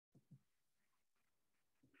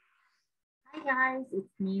guys,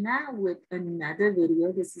 it's Nina with another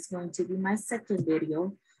video. This is going to be my second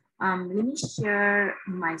video. Let me share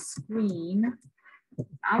my screen.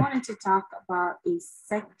 I wanted to talk about a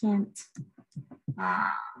second,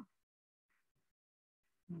 I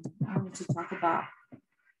wanted to talk about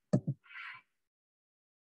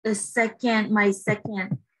my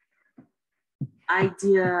second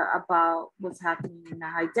idea about what's happening in the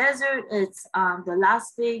high desert. It's the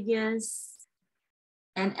Las Vegas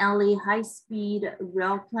and LA high-speed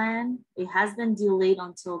rail plan. It has been delayed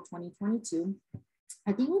until 2022.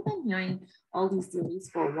 I think we've been hearing all these delays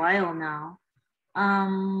for a while now.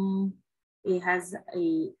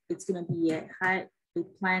 It's gonna be a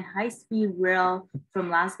planned high-speed rail from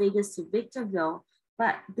Las Vegas to Victorville.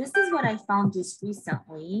 But this is what I found just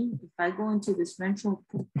recently. If I go into this Rancho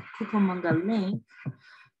Cucamonga link,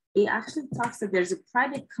 it actually talks that there's a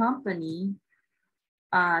private company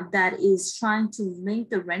that is trying to link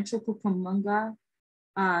the Rancho Cucamonga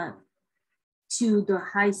to the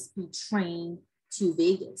high-speed train to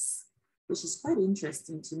Vegas, which is quite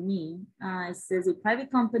interesting to me. It says a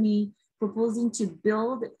private company proposing to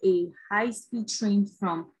build a high-speed train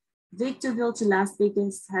from Victorville to Las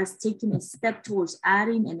Vegas has taken a step towards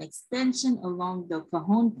adding an extension along the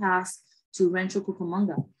Cajon Pass to Rancho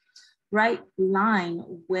Cucamonga. Bright Line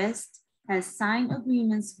West has signed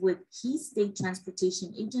agreements with key state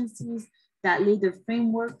transportation agencies that lay the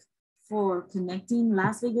framework for connecting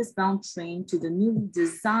Las Vegas bound train to the newly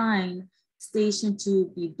designed station to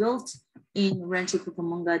be built in Rancho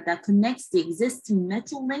Cucamonga that connects the existing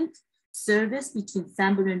Metrolink service between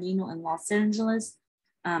San Bernardino and Los Angeles.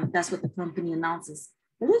 That's what the company announces.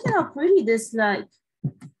 But look at how pretty this like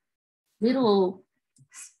little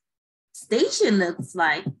station looks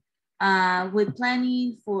like. With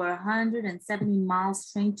planning for 170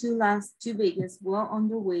 miles train to Vegas well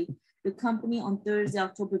underway, the company on Thursday,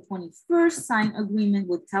 October 21st, signed agreement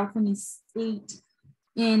with California State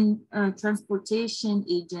Transportation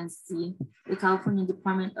Agency, the California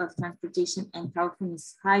Department of Transportation, and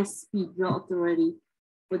California's High-Speed Rail Authority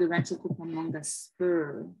for the Rancho Cucamonga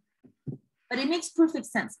spur. But it makes perfect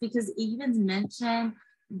sense because it even mentioned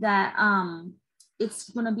that it's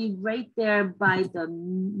gonna be right there by the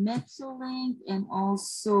Metrolink and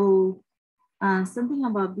also something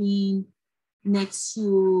about being next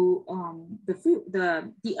to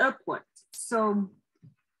the airport. So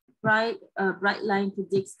Bright Line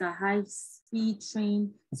predicts the high-speed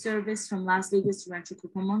train service from Las Vegas to Rancho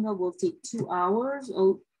Cucamonga will take 2 hours.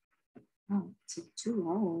 Take 2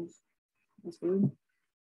 hours. That's weird.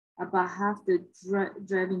 About half the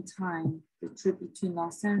driving time, the trip between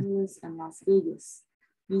Los Angeles and Las Vegas.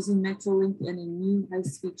 Using Metrolink and a new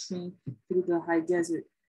high-speed train through the high desert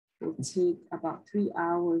will take about 3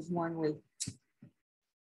 hours one way.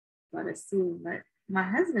 But I see, my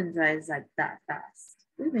husband drives like that fast.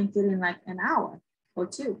 We've been getting like an hour or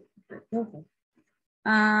two, but okay.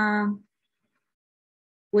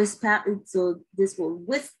 So this will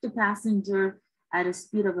whisk the passenger at a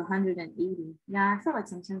speed of 180. Yeah, I feel like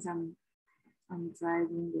sometimes I'm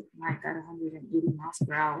driving with Mike at 180 miles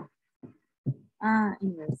per hour.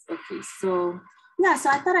 Anyways, okay, so yeah, so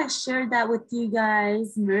I thought I'd share that with you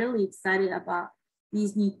guys. I'm really excited about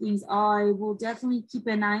these new things. I will definitely keep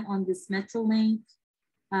an eye on this Metrolink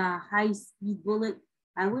high-speed bullet.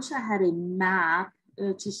 I wish I had a map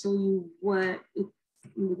to show you what it's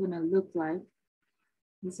gonna look like.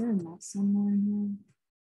 Is there a map somewhere here?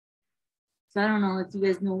 So I don't know if you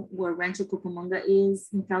guys know where Rancho Cucamonga is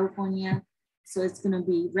in California. So it's gonna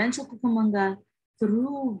be Rancho Cucamonga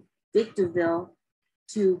through Victorville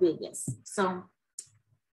to Vegas. So,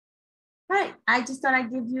 all right, I just thought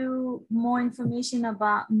I'd give you more information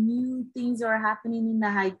about new things that are happening in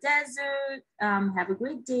the high desert. Have a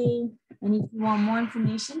great day. And if you want more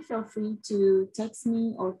information, feel free to text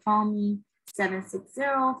me or call me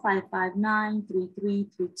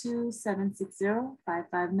 760-559-3332,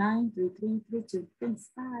 760-559-3332. Thanks,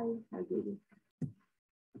 bye. Have a good day.